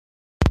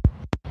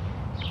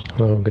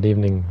Hello, good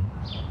evening.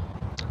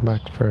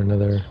 Back for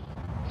another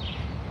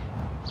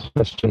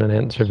question and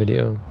answer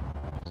video.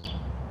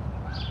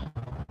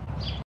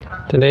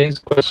 Today's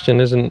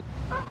question isn't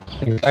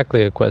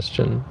exactly a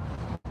question.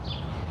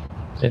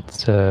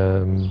 It's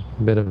a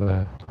bit of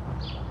a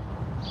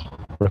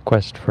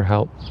request for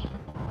help.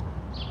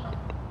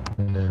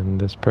 And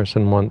this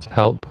person wants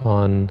help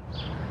on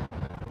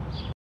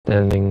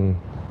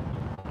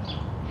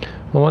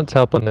wants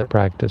help on their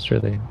practice,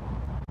 really.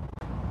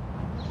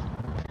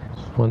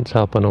 Wants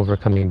help on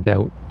overcoming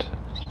doubt,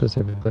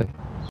 specifically.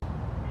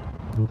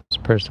 This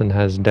person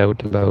has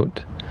doubt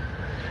about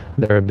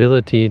their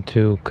ability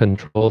to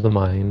control the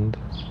mind,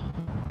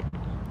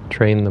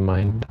 train the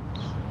mind,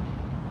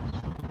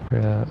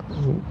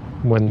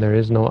 when there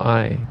is no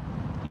I.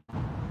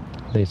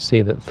 They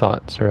see that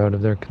thoughts are out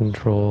of their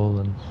control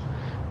and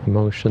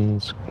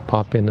emotions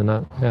pop in and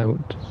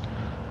out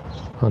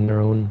on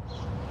their own.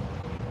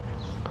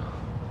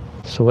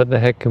 So what the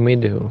heck can we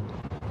do?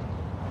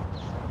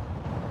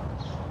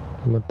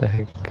 What the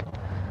heck?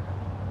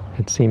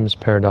 It seems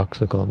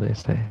paradoxical, they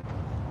say.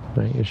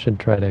 Right? You should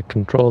try to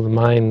control the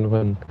mind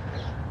when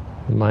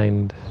the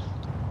mind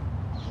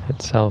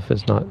itself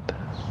is not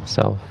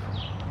self.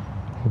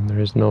 And there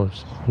is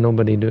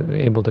nobody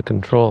able to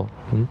control.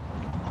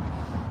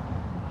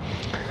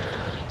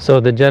 So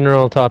the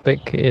general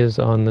topic is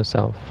on the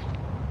self.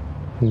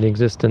 The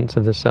existence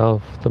of the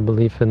self, the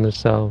belief in the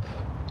self,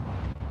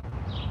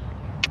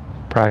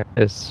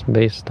 practice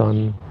based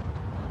on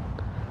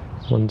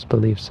one's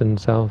beliefs in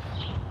self,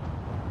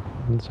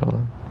 and so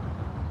on.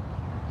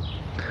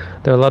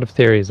 There are a lot of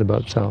theories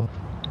about self.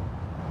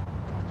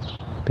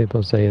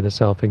 People say the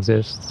self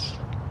exists.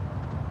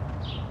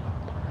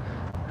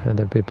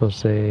 Other people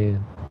say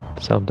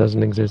the self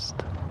doesn't exist.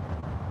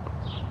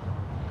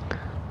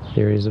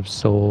 Theories of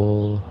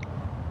soul.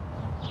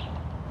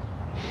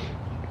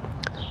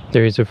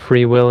 Theories of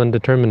free will and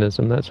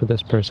determinism. That's what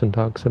this person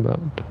talks about.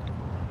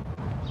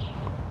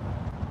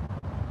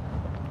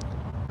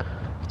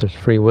 If there's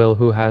free will,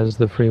 who has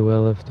the free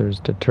will? If there's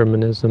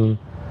determinism,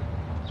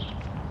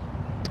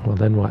 well,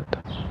 then what?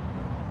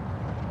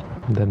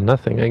 Then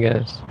nothing, I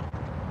guess.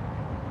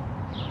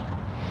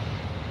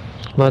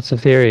 Lots of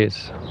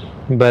theories.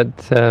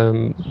 But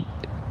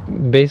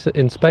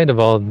in spite of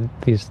all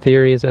these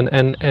theories,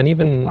 and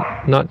even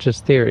not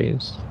just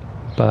theories,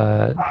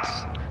 but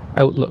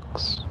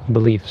outlooks,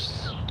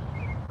 beliefs,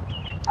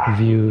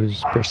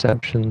 views,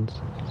 perceptions.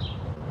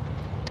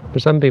 For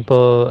some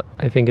people,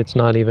 I think it's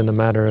not even a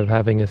matter of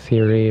having a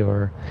theory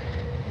or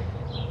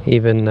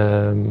even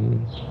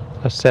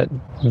a set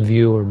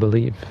view or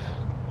belief.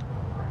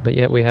 But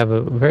yet we have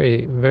a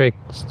very, very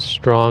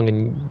strong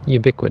and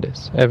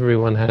ubiquitous.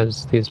 Everyone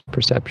has these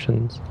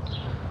perceptions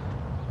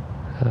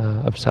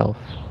of self,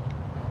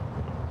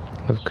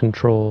 of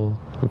control,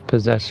 of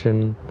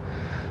possession,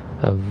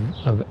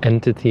 of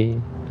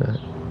entity,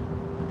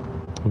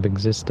 of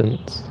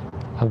existence,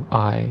 of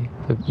I,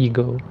 of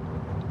ego.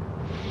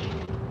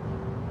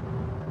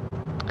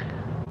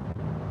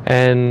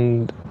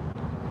 And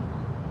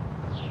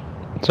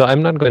so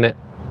I'm not going to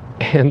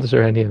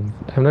answer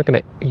I'm not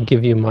going to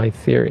give you my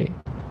theory,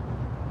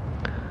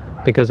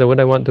 because what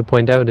I want to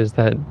point out is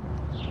that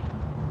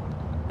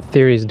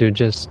theories do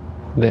just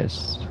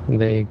this.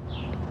 They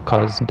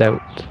cause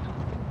doubt.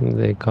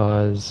 They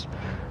cause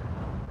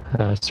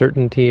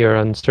certainty or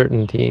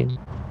uncertainty.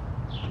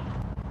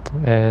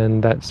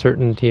 And that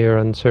certainty or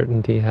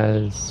uncertainty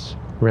has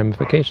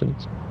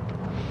ramifications.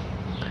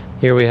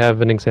 Here we have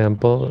an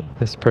example.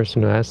 This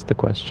person who asked the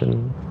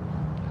question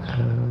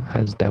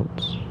has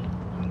doubts.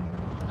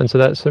 And so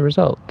that's the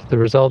result. The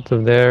result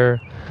of their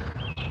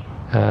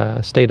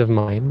state of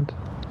mind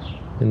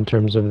in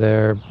terms of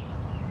their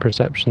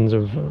perceptions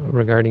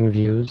regarding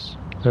views,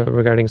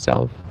 regarding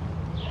self,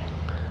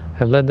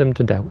 have led them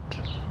to doubt,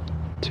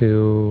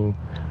 to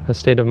a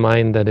state of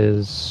mind that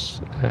is,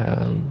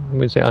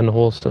 we say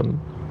unwholesome,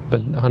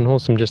 but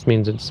unwholesome just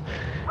means it's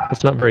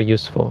not very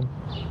useful.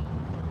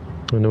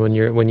 And when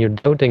you're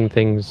doubting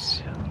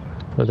things,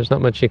 well, there's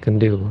not much you can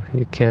do.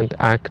 You can't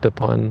act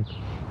upon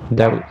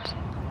doubt.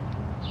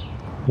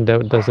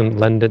 Doubt doesn't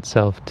lend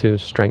itself to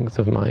strength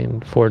of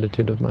mind,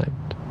 fortitude of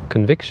mind.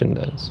 Conviction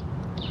does.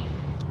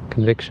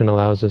 Conviction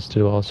allows us to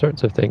do all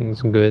sorts of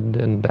things, good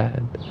and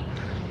bad.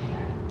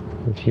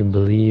 If you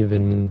believe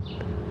in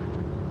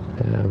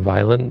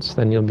violence,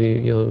 then you'll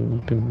be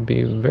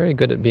very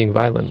good at being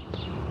violent.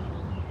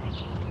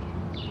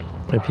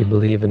 If you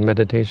believe in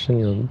meditation,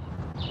 you'll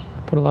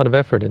put a lot of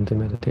effort into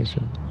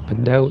meditation.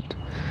 But doubt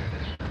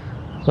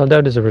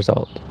is a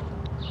result.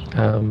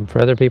 For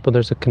other people,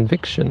 there's a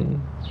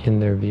conviction in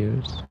their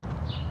views.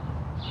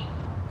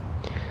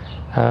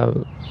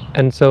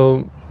 And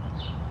so,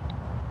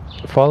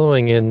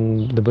 following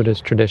in the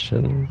Buddhist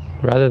tradition,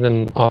 rather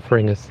than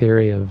offering a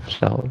theory of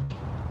self,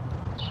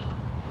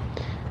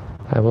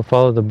 I will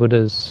follow the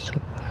Buddha's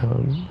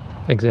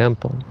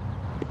example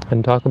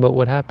and talk about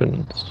what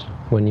happens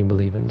when you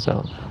believe in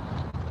self.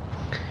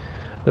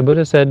 The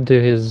Buddha said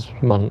to his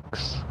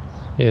monks,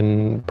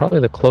 in probably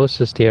the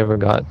closest he ever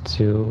got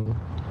to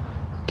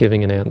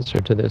giving an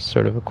answer to this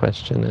sort of a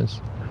question is,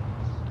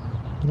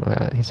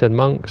 he said,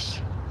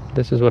 monks,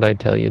 this is what I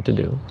tell you to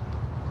do.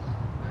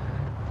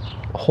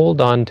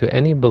 Hold on to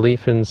any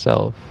belief in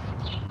self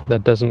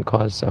that doesn't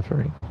cause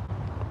suffering.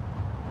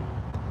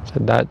 So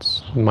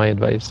that's my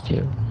advice to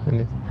you.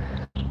 And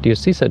do you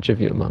see such a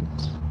view,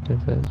 monks?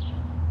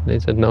 They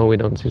said, no, we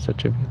don't see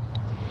such a view.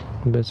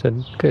 But I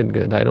said,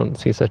 good, I don't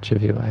see such a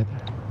view either.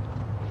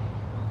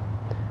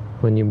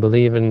 When you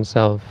believe in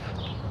self,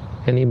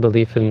 any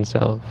belief in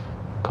self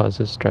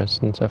causes stress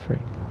and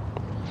suffering.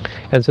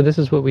 And so this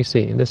is what we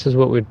see. This is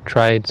what we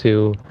try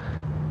to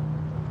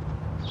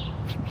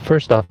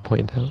first off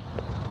point out.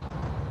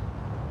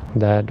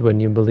 That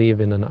when you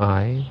believe in an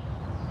I,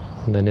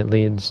 then it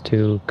leads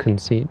to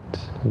conceit,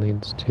 it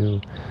leads to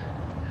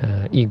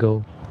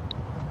ego,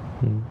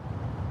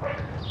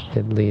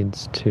 it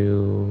leads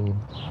to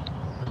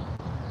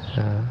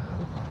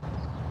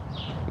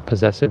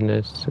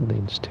possessiveness, it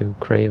leads to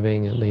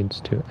craving, it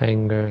leads to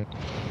anger,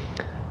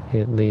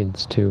 it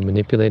leads to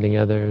manipulating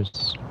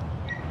others.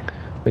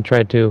 We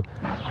try to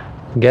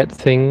get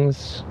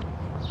things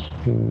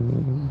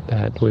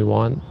that we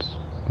want.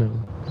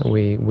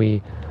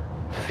 We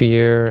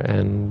fear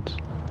and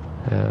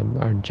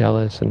are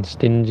jealous and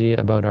stingy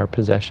about our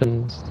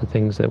possessions, the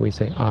things that we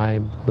say I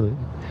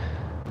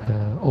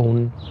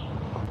own.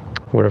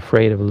 We're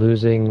afraid of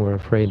losing, we're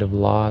afraid of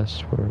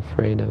loss, we're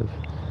afraid of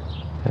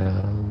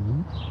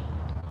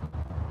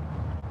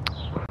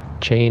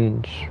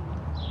change,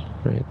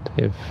 right?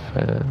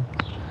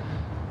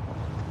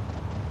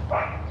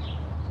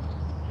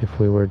 If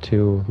we were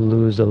to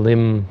lose a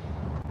limb,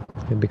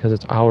 because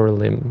it's our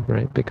limb,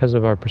 right? Because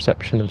of our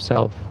perception of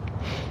self,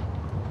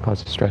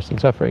 causes stress and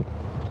suffering.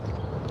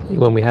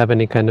 When we have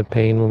any kind of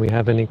pain, when we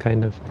have any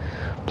kind of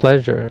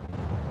pleasure,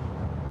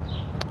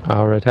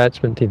 our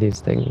attachment to these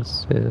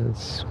things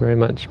is very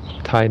much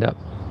tied up,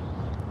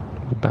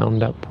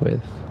 bound up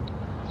with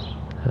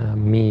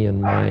me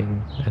and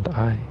mine and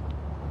I.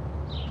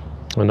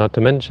 Well, not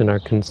to mention our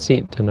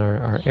conceit and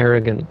our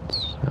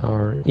arrogance,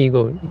 our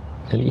ego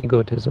and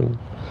egotism,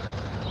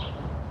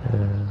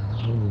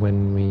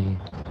 when we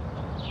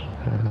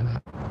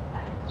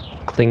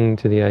cling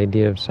to the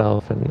idea of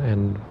self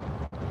and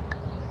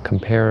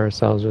compare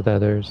ourselves with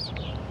others,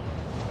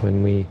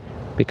 when we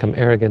become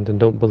arrogant and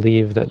don't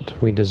believe that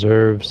we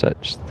deserve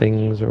such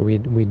things, or we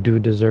do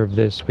deserve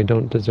this, we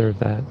don't deserve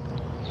that,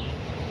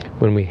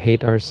 when we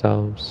hate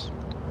ourselves.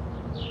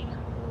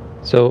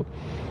 So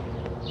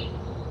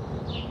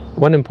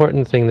one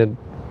important thing that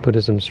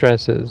Buddhism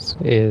stresses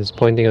is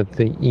pointing out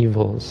the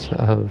evils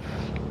of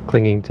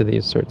clinging to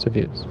these sorts of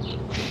views.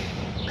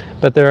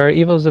 But there are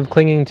evils of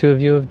clinging to a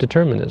view of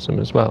determinism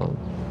as well.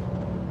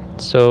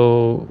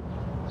 So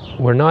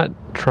we're not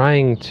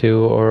trying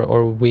to,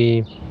 or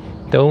we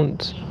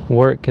don't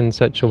work in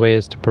such a way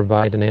as to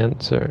provide an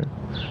answer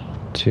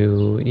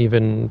to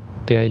even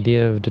the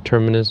idea of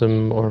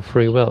determinism or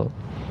free will.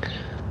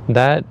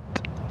 That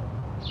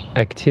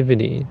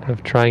activity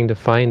of trying to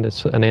find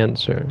an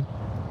answer,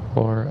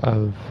 or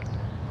of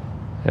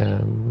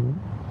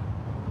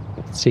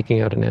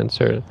seeking out an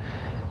answer,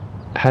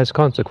 has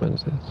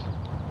consequences,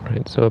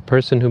 right? So a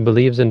person who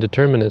believes in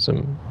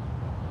determinism,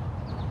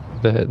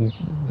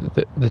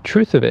 the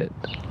truth of it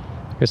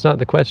is not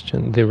the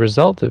question. The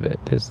result of it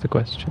is the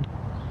question.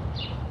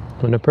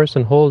 When a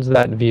person holds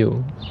that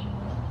view,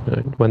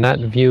 right, when that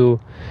view,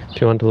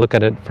 if you want to look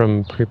at it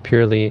from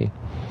purely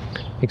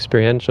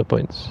experiential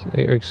point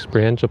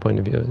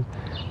of view,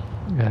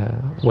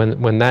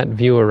 when that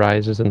view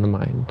arises in the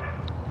mind,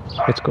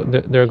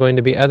 there are going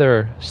to be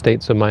other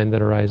states of mind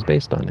that arise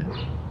based on it.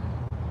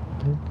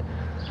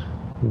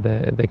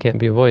 Right? They can't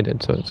be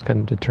avoided, so it's kind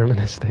of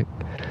deterministic.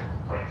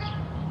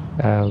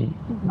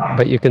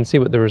 But you can see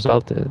what the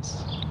result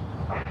is.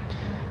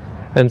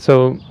 And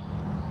so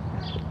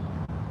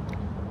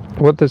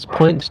what this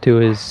points to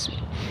is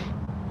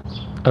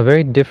a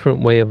very different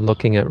way of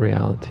looking at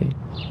reality.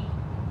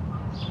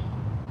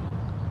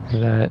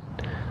 That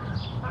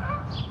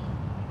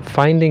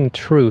finding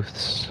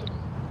truths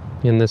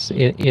in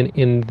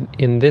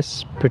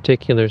this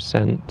particular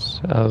sense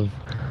of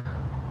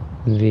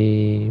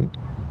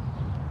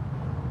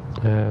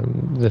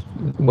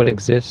what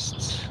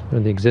exists, or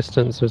the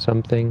existence of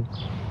something,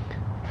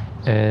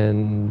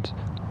 and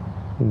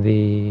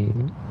the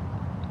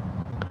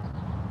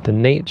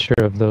nature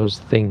of those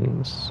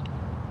things,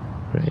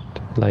 right?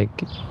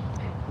 Like,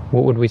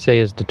 what would we say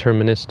is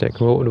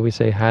deterministic? What would we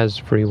say has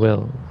free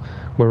will?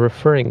 We're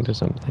referring to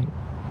something.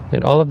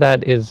 And all of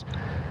that is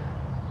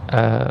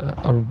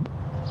a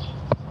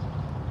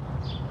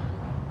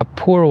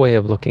poor way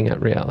of looking at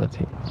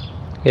reality.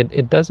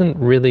 It doesn't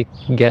really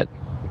get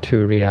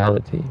to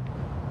reality.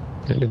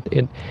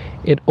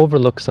 It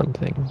overlooks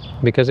something,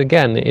 because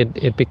again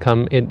it's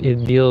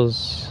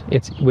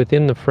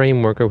within the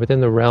framework, or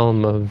within the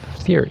realm of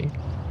theory,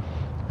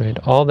 right?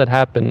 All that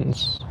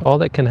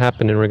can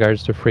happen in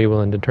regards to free will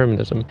and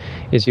determinism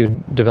is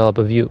you develop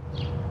a view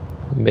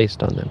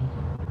based on them,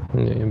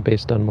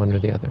 based on one or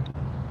the other,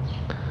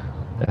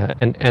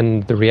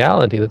 and the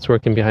reality that's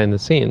working behind the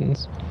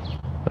scenes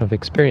of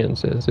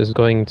experiences is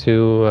going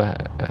to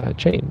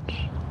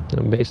change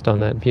based on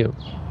that view.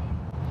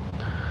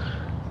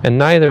 And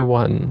neither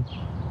one,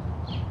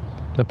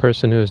 the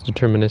person who is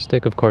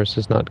deterministic, of course,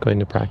 is not going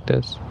to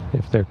practice.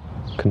 If they're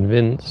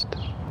convinced,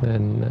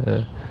 then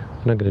they're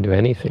not going to do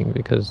anything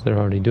because they're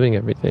already doing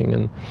everything,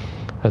 and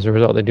as a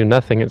result they do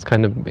nothing. It's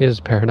kind of is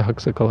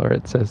paradoxical, or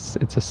it's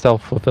a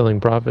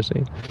self-fulfilling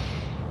prophecy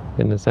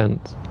in a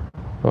sense,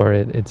 or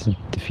it's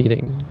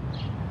defeating.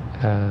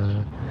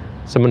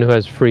 Someone who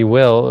has free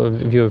will, a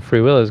view of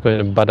free will, is going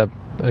to butt up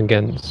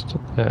against,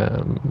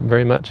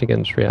 very much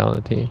against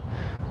reality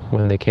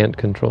when they can't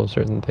control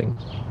certain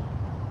things.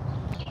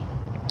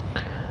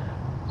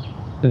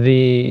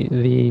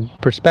 The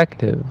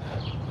perspective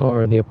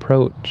or the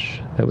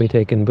approach that we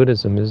take in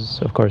Buddhism is,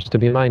 of course, to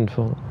be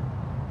mindful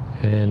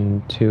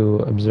and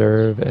to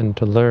observe and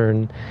to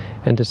learn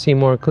and to see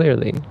more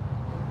clearly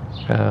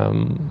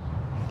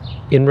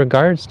in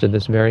regards to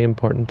this very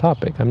important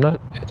topic.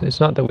 It's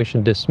not that we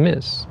should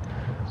dismiss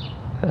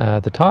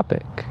the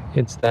topic,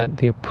 it's that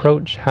the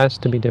approach has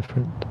to be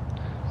different.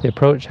 The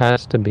approach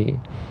has to be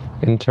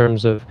in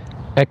terms of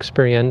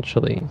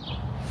experientially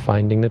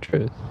finding the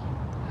truth,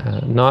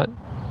 not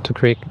to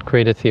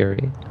create a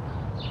theory,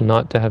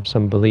 not to have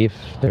some belief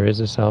there is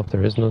a self,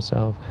 there is no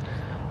self,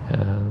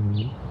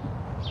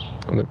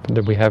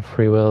 that we have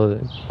free will,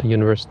 the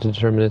universe is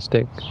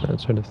deterministic,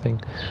 that sort of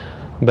thing,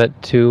 but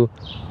to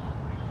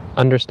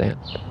understand,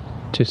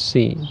 to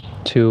see,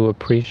 to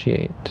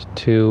appreciate,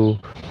 to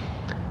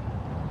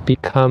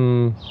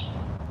become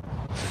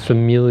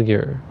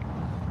familiar.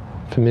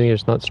 Familiar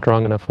is not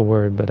strong enough a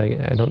word, but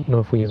I don't know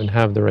if we even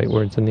have the right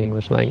words in the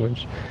English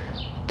language.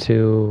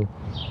 To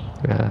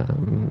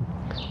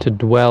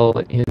dwell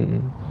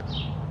in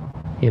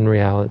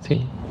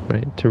reality,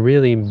 right? To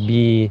really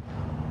be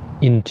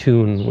in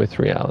tune with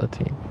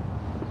reality,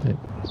 right?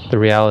 The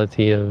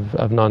reality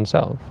of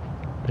non-self,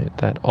 right?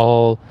 That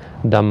all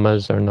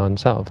dhammas are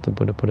non-self. The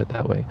Buddha put it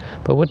that way.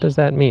 But what does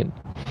that mean?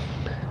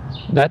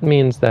 That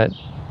means that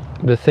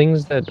the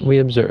things that we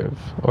observe,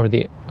 or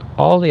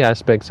all the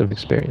aspects of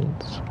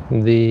experience,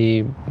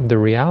 the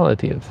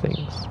reality of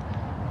things,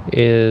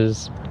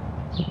 is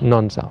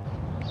non-self,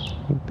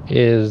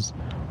 is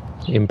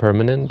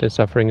impermanent, is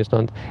suffering, is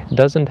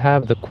doesn't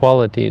have the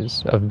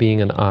qualities of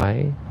being an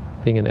I,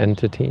 being an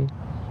entity,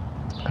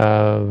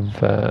 of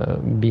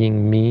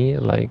being me,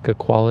 like a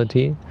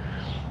quality,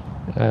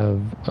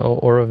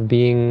 or of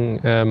being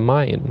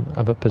mine,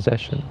 of a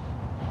possession.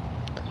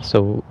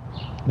 So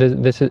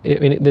this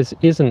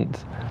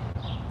isn't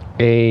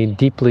a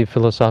deeply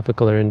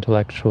philosophical or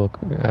intellectual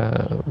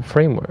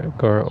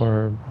framework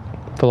or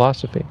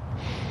philosophy.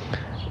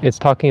 It's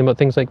talking about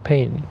things like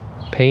pain.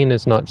 Pain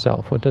is not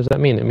self. What does that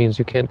mean? It means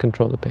you can't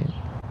control the pain.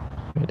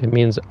 Right? It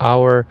means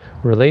our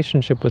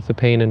relationship with the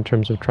pain in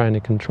terms of trying to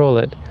control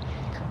it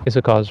is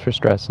a cause for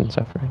stress and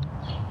suffering.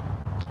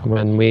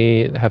 When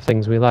we have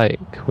things we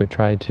like, we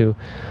try to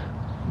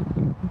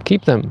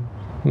keep them,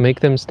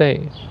 make them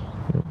stay,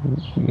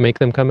 make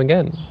them come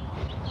again.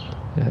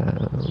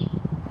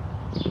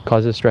 It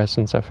causes stress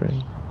and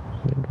suffering.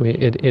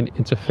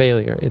 It's a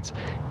failure. It's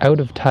out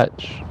of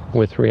touch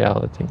with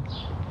reality.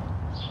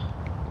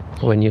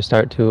 When you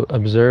start to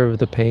observe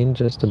the pain,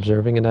 just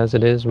observing it as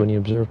it is, when you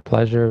observe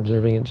pleasure,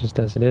 observing it just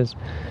as it is,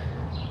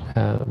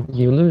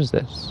 you lose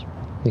this,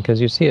 because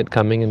you see it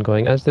coming and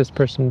going, as this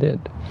person did.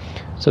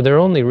 So their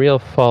only real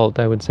fault,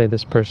 I would say,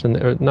 this person,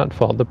 or not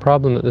fault, the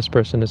problem that this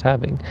person is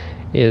having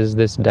is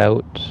this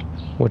doubt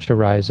which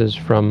arises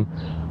from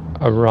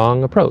a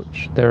wrong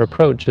approach. Their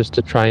approach is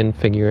to try and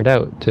figure it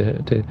out,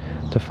 to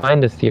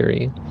find a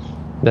theory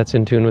that's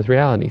in tune with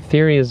reality.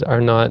 Theories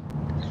are not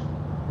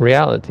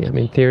reality. I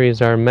mean,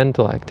 theories are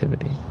mental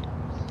activity,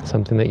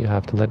 something that you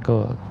have to let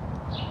go of.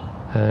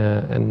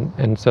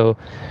 And so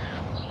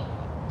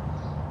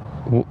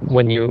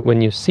when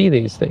you see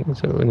these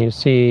things, when you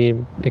see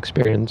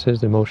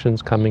experiences,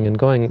 emotions coming and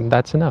going,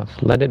 that's enough.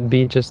 Let it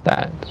be just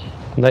that.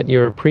 Let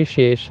your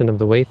appreciation of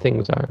the way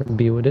things are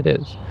be what it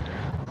is,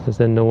 because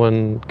then no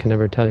one can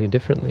ever tell you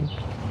differently.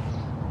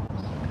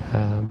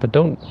 But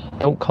don't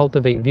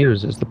cultivate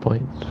views is the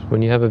point.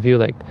 When you have a view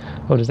like,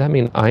 oh, does that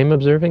mean I'm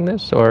observing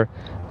this? Or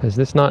is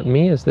this not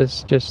me? Is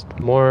this just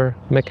more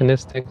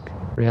mechanistic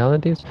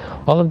realities?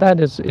 All of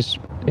that is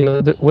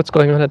what's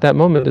going on at that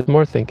moment is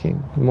more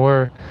thinking,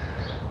 more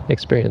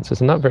experiences,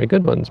 and not very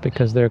good ones,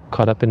 because they're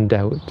caught up in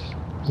doubt,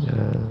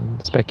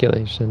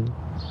 speculation,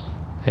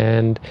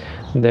 and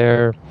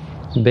they're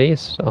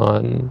based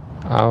on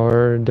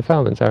our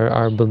defilements,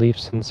 our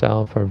beliefs in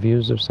self, our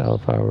views of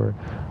self, our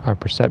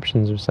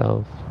perceptions of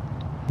self.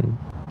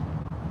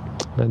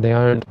 They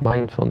aren't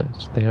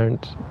mindfulness. They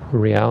aren't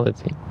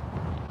reality.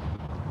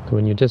 So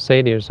when you just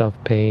say to yourself,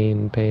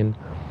 pain, pain,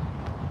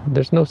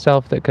 there's no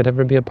self that could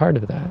ever be a part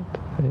of that.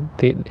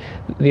 Right?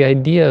 The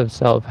idea of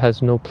self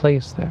has no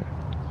place there.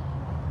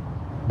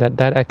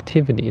 That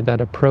activity,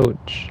 that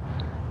approach,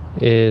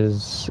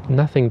 is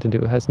nothing to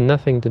do, has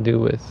nothing to do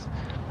with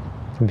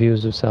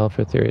views of self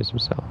or theories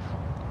of self.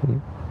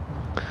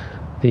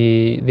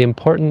 The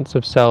importance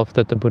of self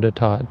that the Buddha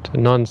taught,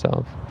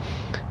 non-self,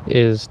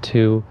 is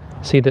to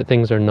see that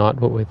things are not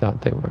what we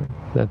thought they were,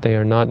 that they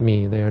are not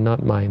me, they are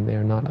not mine, they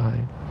are not I.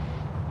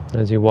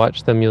 As you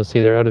watch them, you'll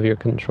see they're out of your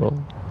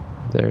control.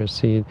 You'll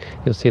see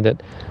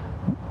that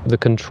the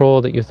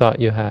control that you thought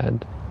you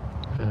had,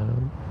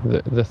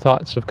 the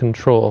thoughts of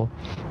control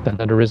that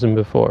had arisen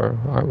before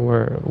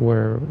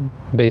were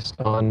based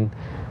on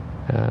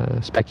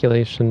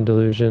speculation,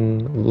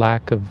 delusion,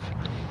 lack of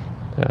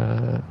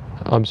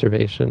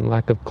observation,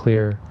 lack of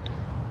clear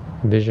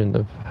vision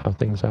of how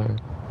things are.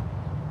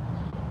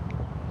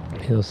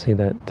 You'll see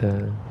that,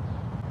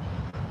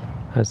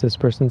 as this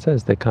person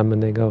says, they come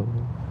and they go.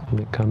 And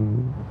they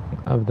come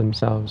of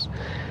themselves.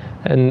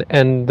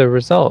 And the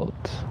result,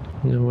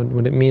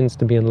 what it means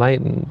to be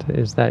enlightened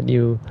is that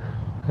you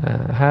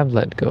have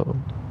let go.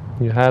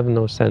 You have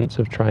no sense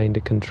of trying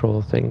to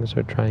control things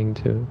or trying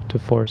to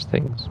force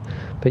things.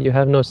 But you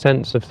have no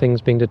sense of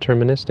things being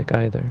deterministic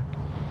either.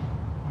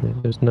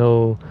 There's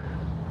no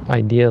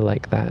idea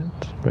like that,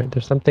 right?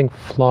 There's something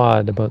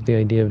flawed about the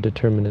idea of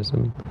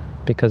determinism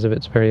because of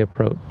its very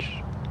approach.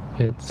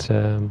 It's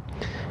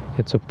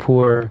a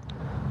poor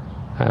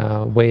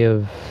way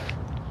of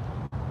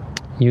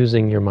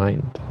using your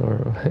mind,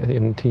 or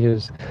to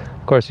use,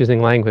 of course,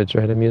 using language,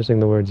 right? I'm using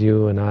the words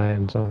you and I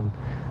and so on.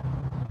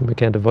 We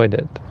can't avoid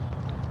it.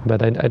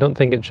 But I don't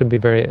think it should be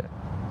very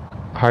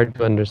hard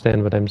to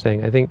understand what I'm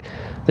saying. I think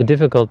the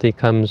difficulty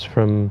comes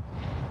from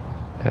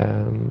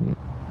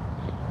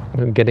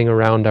getting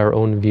around our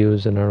own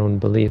views and our own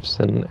beliefs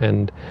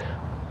and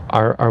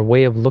our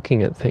way of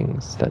looking at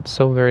things that's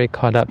so very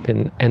caught up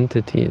in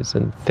entities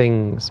and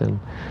things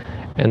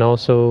and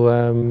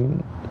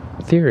also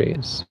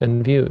theories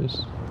and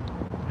views.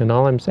 And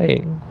all I'm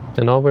saying,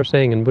 and all we're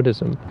saying in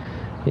Buddhism,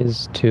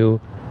 is to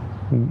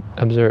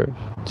observe,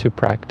 to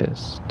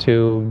practice,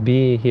 to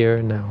be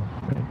here now,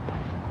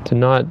 right? To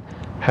not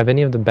have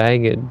any of the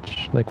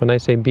baggage. Like when I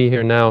say be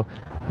here now,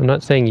 I'm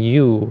not saying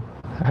you,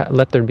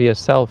 let there be a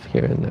self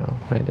here and now,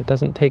 right? It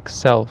doesn't take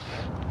self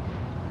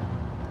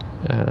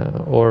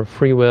or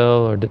free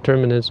will or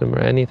determinism or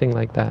anything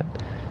like that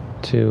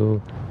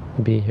to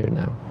be here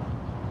now,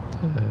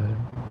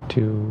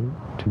 to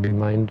be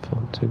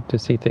mindful, to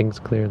see things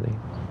clearly,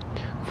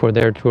 for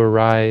there to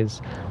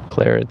arise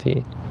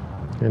clarity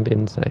and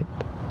insight.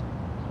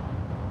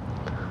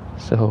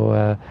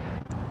 So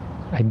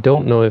I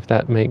don't know if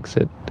that makes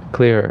it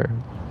clearer,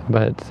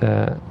 but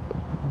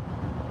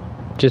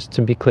just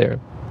to be clear,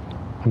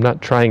 I'm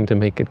not trying to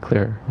make it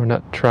clear. We're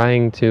not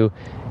trying to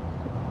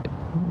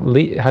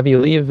have you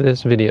leave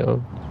this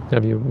video,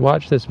 have you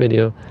watched this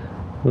video,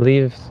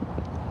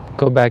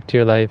 go back to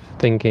your life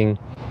thinking,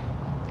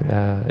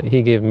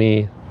 he gave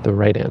me the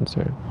right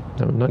answer.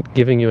 No, I'm not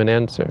giving you an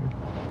answer.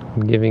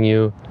 we're giving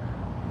you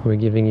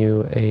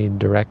a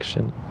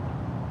direction,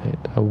 right?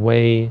 A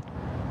way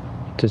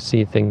to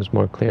see things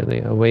more clearly,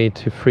 a way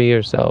to free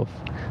yourself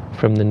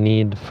from the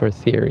need for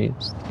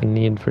theories, the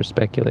need for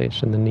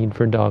speculation, the need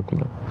for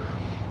dogma.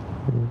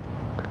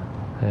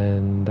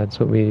 And that's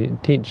what we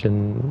teach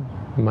in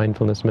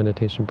mindfulness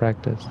meditation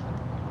practice.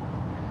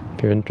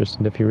 If you're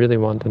interested, if you really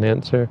want an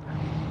answer,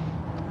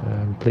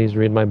 please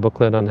read my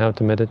booklet on how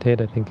to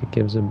meditate. I think it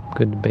gives a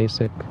good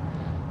basic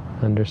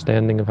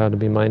understanding of how to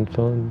be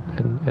mindful,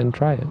 and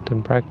try it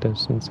and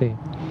practice and see.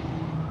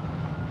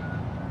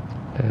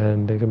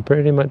 And I can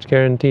pretty much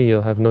guarantee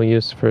you'll have no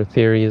use for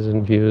theories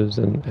and views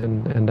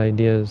and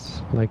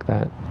ideas like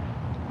that.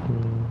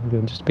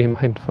 You'll just be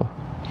mindful.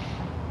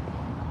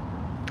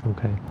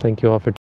 Okay, thank you all for